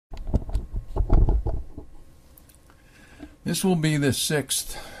This will be the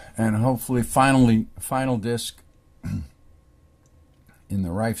sixth and hopefully final disc in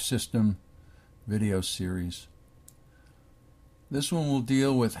the Rife System video series. This one will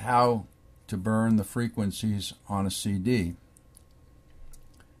deal with how to burn the frequencies on a CD.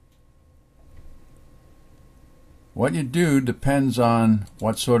 What you do depends on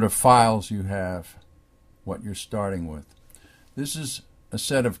what sort of files you have, what you're starting with. This is a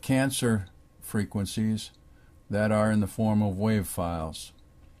set of cancer frequencies that are in the form of wave files.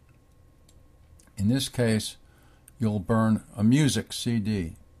 In this case, you'll burn a music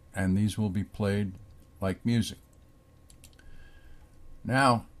CD, and these will be played like music.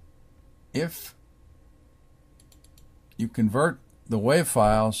 Now, if you convert the wave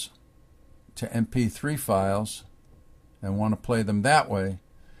files to MP3 files and want to play them that way,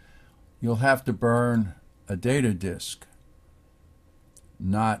 you'll have to burn a data disk,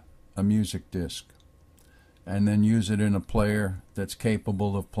 not a music disk, and then use it in a player that's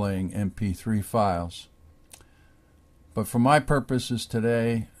capable of playing MP3 files. But for my purposes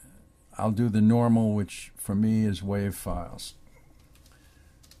today, I'll do the normal, which for me is wave files.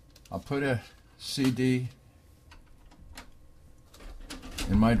 I'll put a CD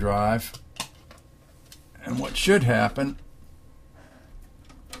in my drive, and what should happen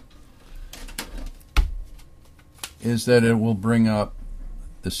is that it will bring up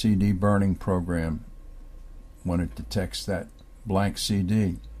the CD burning program when it detects that blank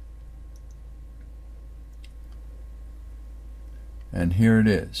CD. And here it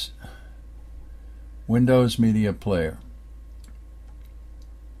is. Windows Media Player.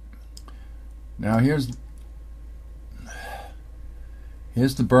 Now here's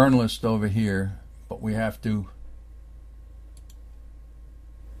the burn list over here, but we have to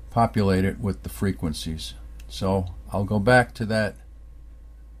populate it with the frequencies. So I'll go back to that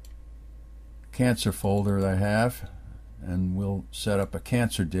cancer folder that I have, and we'll set up a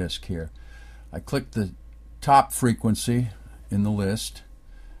cancer disk here. I click the top frequency in the list,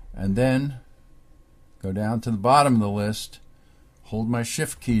 and then go down to the bottom of the list, hold my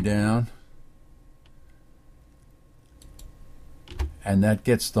shift key down, and that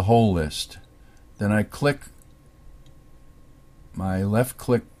gets the whole list. Then I click my left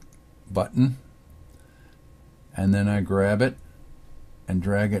click button, and then I grab it and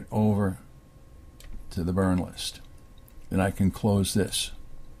drag it over to the burn list. Then I can close this.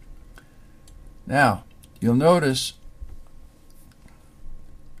 Now, you'll notice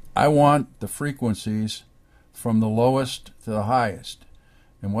I want the frequencies from the lowest to the highest.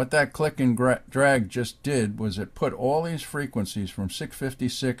 And what that click and drag just did was it put all these frequencies from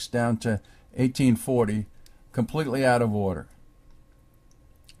 656 down to 1840 completely out of order.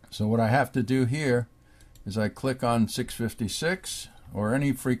 So what I have to do here is I click on 656 or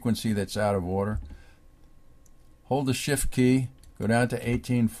any frequency that's out of order, hold the shift key, go down to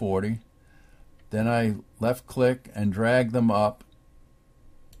 1840, then I left click and drag them up,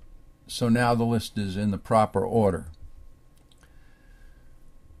 so now the list is in the proper order.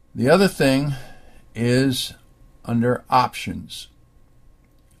 The other thing is under options.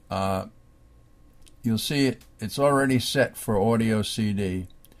 You'll see it's already set for audio CD,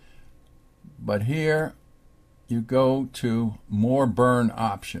 but here you go to more burn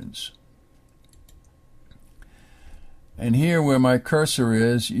options. And here where my cursor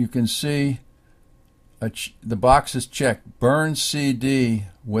is, you can see the box is checked, burn CD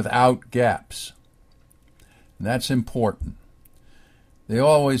without gaps. And that's important. They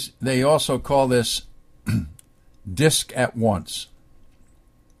also call this disk at once.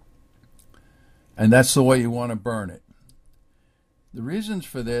 And that's the way you want to burn it. The reasons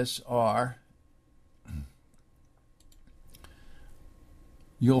for this are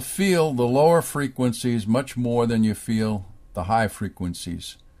you'll feel the lower frequencies much more than you feel the high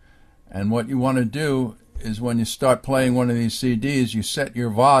frequencies. And what you want to do is when you start playing one of these CDs, you set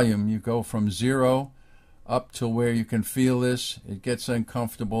your volume. You go from 0 up to where you can feel this. It gets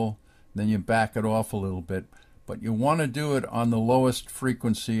uncomfortable. Then you back it off a little bit. But you want to do it on the lowest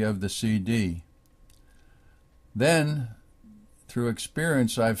frequency of the CD. Then, through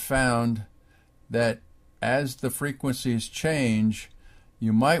experience, I've found that as the frequencies change,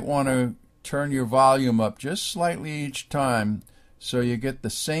 you might want to turn your volume up just slightly each time so you get the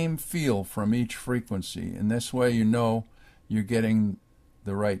same feel from each frequency. And this way you know you're getting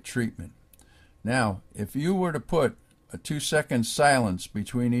the right treatment. Now, if you were to put a 2-second silence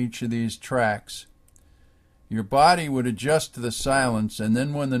between each of these tracks, your body would adjust to the silence, and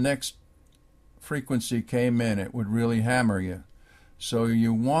then when the next frequency came in, it would really hammer you. So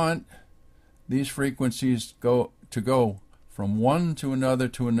you want these frequencies to go from one to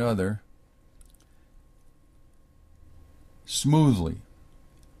another smoothly,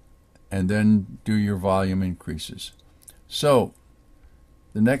 and then do your volume increases. So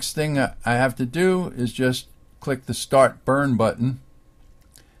the next thing I have to do is just click the Start Burn button,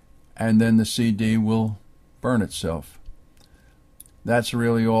 and then the CD will burn itself. That's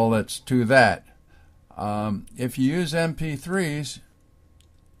really all that's to that. If you use MP3s,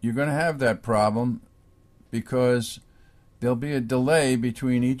 you're going to have that problem because there'll be a delay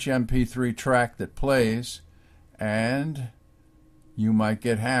between each MP3 track that plays, and you might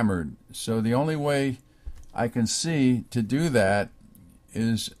get hammered. So the only way I can see to do that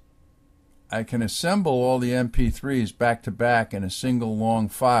is I can assemble all the MP3s back to back in a single long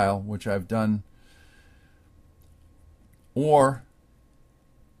file, which I've done, or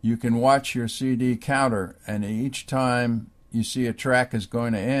you can watch your CD counter, and each time you see a track is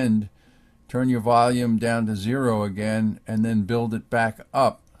going to end, turn your volume down to 0 again, and then build it back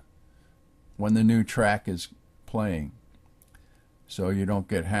up when the new track is playing, so you don't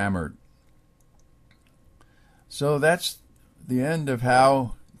get hammered. So that's the end of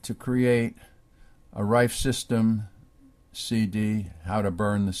how to create a Rife System CD, how to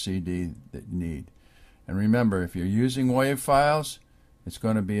burn the CD that you need. And remember, if you're using WAV files, it's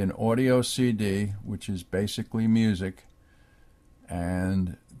going to be an audio CD, which is basically music,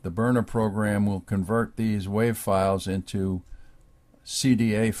 and the burner program will convert these WAV files into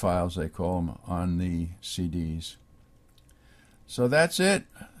CDA files, they call them, on the CDs. So that's it.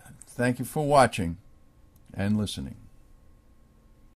 Thank you for watching and listening.